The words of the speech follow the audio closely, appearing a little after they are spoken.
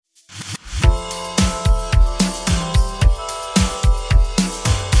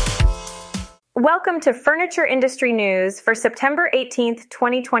Welcome to Furniture Industry News for September 18th,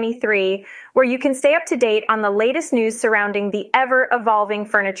 2023, where you can stay up to date on the latest news surrounding the ever-evolving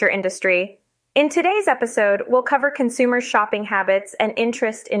furniture industry. In today's episode, we'll cover consumer shopping habits and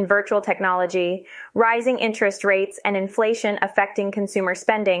interest in virtual technology, rising interest rates and inflation affecting consumer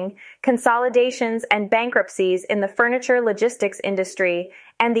spending, consolidations and bankruptcies in the furniture logistics industry,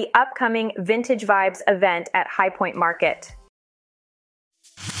 and the upcoming Vintage Vibes event at High Point Market.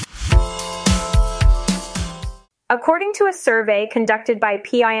 According to a survey conducted by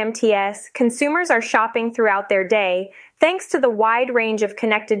PIMTS, consumers are shopping throughout their day thanks to the wide range of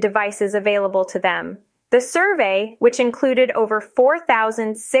connected devices available to them. The survey, which included over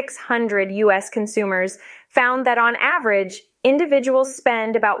 4,600 U.S. consumers, found that on average, individuals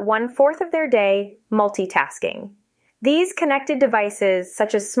spend about one-fourth of their day multitasking. These connected devices,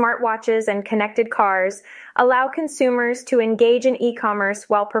 such as smartwatches and connected cars, allow consumers to engage in e-commerce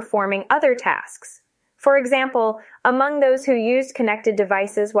while performing other tasks. For example, among those who used connected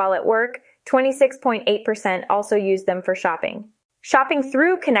devices while at work, 26.8% also used them for shopping. Shopping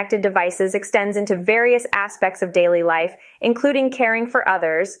through connected devices extends into various aspects of daily life, including caring for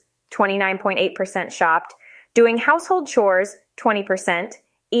others, 29.8% shopped, doing household chores, 20%,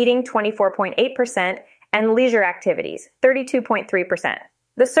 eating, 24.8%, and leisure activities, 32.3%.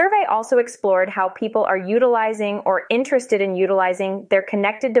 The survey also explored how people are utilizing or interested in utilizing their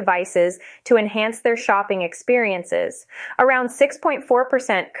connected devices to enhance their shopping experiences. Around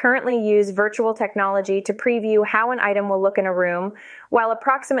 6.4% currently use virtual technology to preview how an item will look in a room, while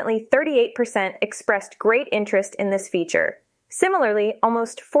approximately 38% expressed great interest in this feature. Similarly,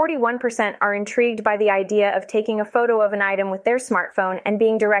 almost 41% are intrigued by the idea of taking a photo of an item with their smartphone and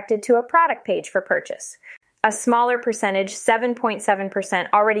being directed to a product page for purchase. A smaller percentage, 7.7%,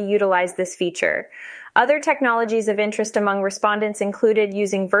 already utilize this feature. Other technologies of interest among respondents included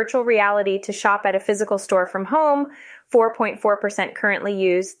using virtual reality to shop at a physical store from home, 4.4% currently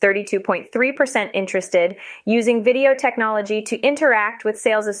use, 32.3% interested, using video technology to interact with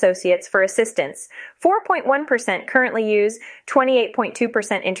sales associates for assistance, 4.1% currently use,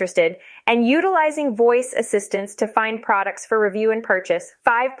 28.2% interested, and utilizing voice assistants to find products for review and purchase,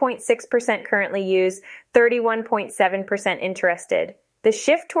 5.6% currently use, 31.7% interested. The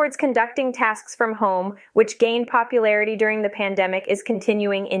shift towards conducting tasks from home, which gained popularity during the pandemic, is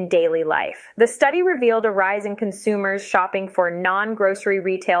continuing in daily life. The study revealed a rise in consumers shopping for non-grocery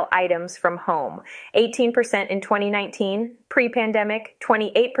retail items from home, 18% in 2019, pre-pandemic,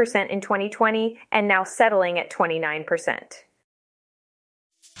 28% in 2020, and now settling at 29%.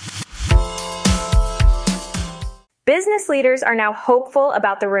 Business leaders are now hopeful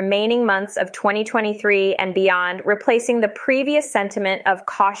about the remaining months of 2023 and beyond, replacing the previous sentiment of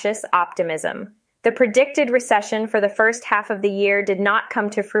cautious optimism. The predicted recession for the first half of the year did not come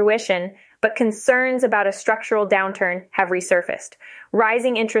to fruition, but concerns about a structural downturn have resurfaced.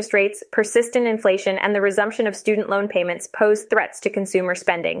 Rising interest rates, persistent inflation, and the resumption of student loan payments pose threats to consumer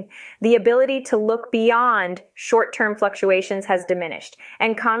spending. The ability to look beyond short-term fluctuations has diminished,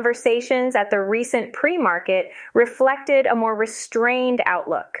 and conversations at the recent pre-market reflected a more restrained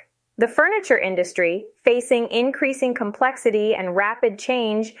outlook. The furniture industry, facing increasing complexity and rapid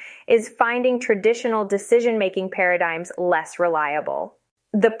change, is finding traditional decision-making paradigms less reliable.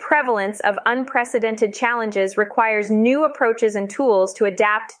 The prevalence of unprecedented challenges requires new approaches and tools to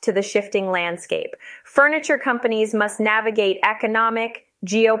adapt to the shifting landscape. Furniture companies must navigate economic,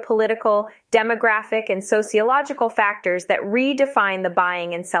 geopolitical, demographic, and sociological factors that redefine the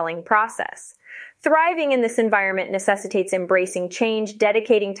buying and selling process. Thriving in this environment necessitates embracing change,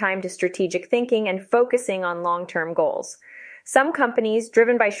 dedicating time to strategic thinking, and focusing on long-term goals. Some companies,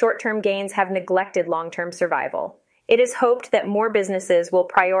 driven by short-term gains, have neglected long-term survival. It is hoped that more businesses will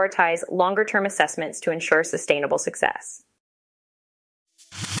prioritize longer-term assessments to ensure sustainable success.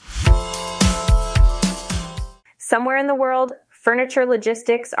 Somewhere in the world, furniture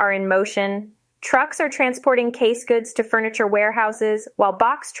logistics are in motion. Trucks are transporting case goods to furniture warehouses, while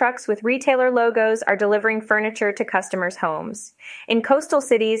box trucks with retailer logos are delivering furniture to customers' homes. In coastal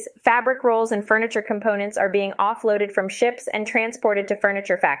cities, fabric rolls and furniture components are being offloaded from ships and transported to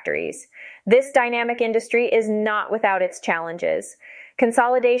furniture factories. This dynamic industry is not without its challenges.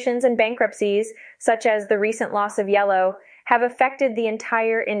 Consolidations and bankruptcies, such as the recent loss of Yellow, have affected the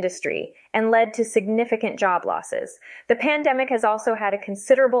entire industry and led to significant job losses. The pandemic has also had a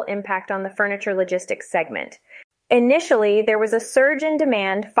considerable impact on the furniture logistics segment. Initially, there was a surge in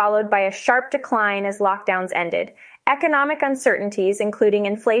demand followed by a sharp decline as lockdowns ended, Economic uncertainties, including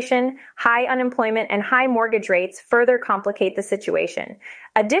inflation, high unemployment, and high mortgage rates, further complicate the situation.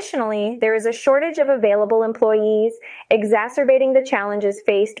 Additionally, there is a shortage of available employees, exacerbating the challenges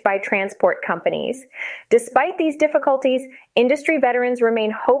faced by transport companies. Despite these difficulties, industry veterans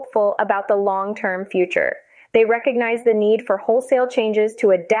remain hopeful about the long-term future. They recognize the need for wholesale changes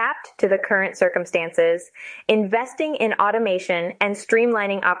to adapt to the current circumstances. Investing in automation and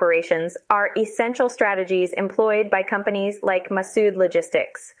streamlining operations are essential strategies employed by companies like Masood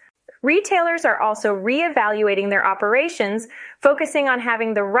Logistics. Retailers are also reevaluating their operations, focusing on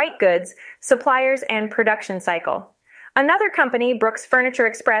having the right goods, suppliers, and production cycle. Another company, Brooks Furniture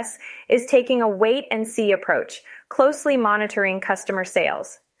Express, is taking a wait-and-see approach, closely monitoring customer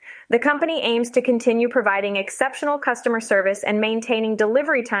sales. The company aims to continue providing exceptional customer service and maintaining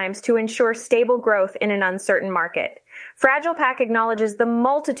delivery times to ensure stable growth in an uncertain market. Fragile Pack acknowledges the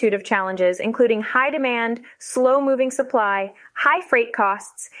multitude of challenges, including high demand, slow-moving supply, high freight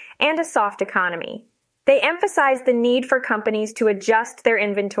costs, and a soft economy. They emphasize the need for companies to adjust their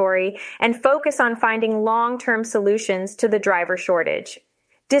inventory and focus on finding long-term solutions to the driver shortage.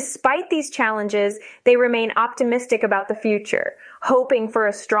 Despite these challenges, they remain optimistic about the future, hoping for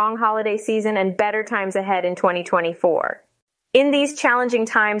a strong holiday season and better times ahead in 2024. In these challenging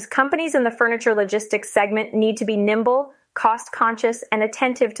times, companies in the furniture logistics segment need to be nimble, cost-conscious, and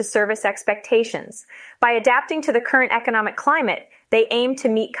attentive to service expectations. By adapting to the current economic climate, they aim to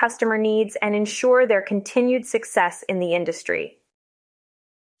meet customer needs and ensure their continued success in the industry.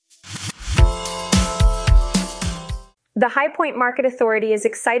 The High Point Market Authority is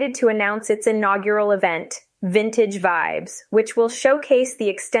excited to announce its inaugural event, Vintage Vibes, which will showcase the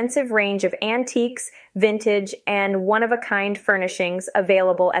extensive range of antiques, vintage, and one-of-a-kind furnishings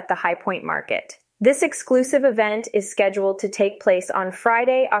available at the High Point Market. This exclusive event is scheduled to take place on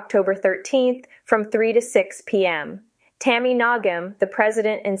Friday, October 13th from 3 to 6 p.m. Tammy Nogum, the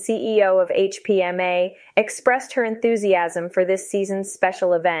president and CEO of HPMA, expressed her enthusiasm for this season's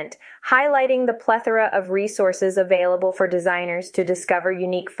special event, highlighting the plethora of resources available for designers to discover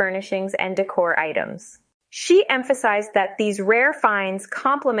unique furnishings and decor items. She emphasized that these rare finds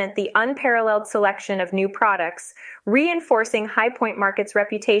complement the unparalleled selection of new products, reinforcing High Point Market's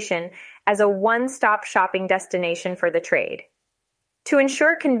reputation as a one-stop shopping destination for the trade. To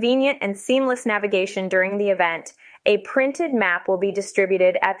ensure convenient and seamless navigation during the event, a printed map will be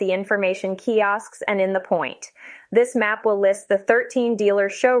distributed at the information kiosks and in the point. This map will list the 13 dealer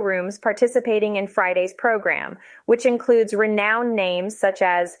showrooms participating in Friday's program, which includes renowned names such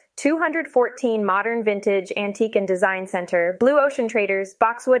as 214 Modern Vintage Antique and Design Center, Blue Ocean Traders,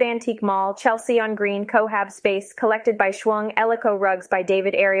 Boxwood Antique Mall, Chelsea on Green, Cohab Space, Collected by Schwung, Elico Rugs by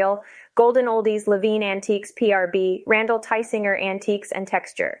David Ariel, Golden Oldies, Levine Antiques, PRB, Randall Tysinger Antiques, and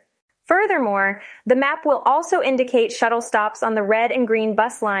Texture. Furthermore, the map will also indicate shuttle stops on the red and green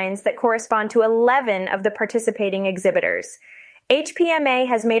bus lines that correspond to 11 of the participating exhibitors. HPMA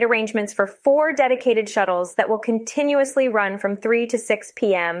has made arrangements for 4 dedicated shuttles that will continuously run from 3 to 6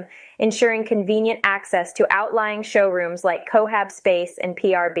 p.m., ensuring convenient access to outlying showrooms like Cohab Space and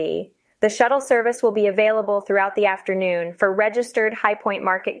PRB. The shuttle service will be available throughout the afternoon for registered High Point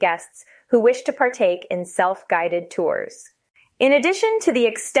Market guests who wish to partake in self-guided tours. In addition to the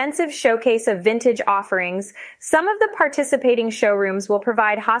extensive showcase of vintage offerings, some of the participating showrooms will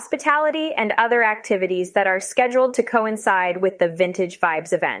provide hospitality and other activities that are scheduled to coincide with the Vintage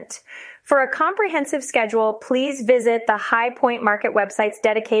Vibes event. For a comprehensive schedule, please visit the High Point Market website's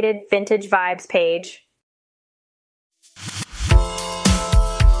dedicated Vintage Vibes page.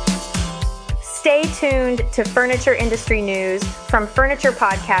 Stay tuned to furniture industry news from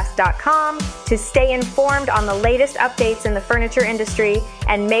FurniturePodcast.com to stay informed on the latest updates in the furniture industry,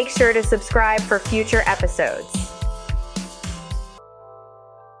 and make sure to subscribe for future episodes.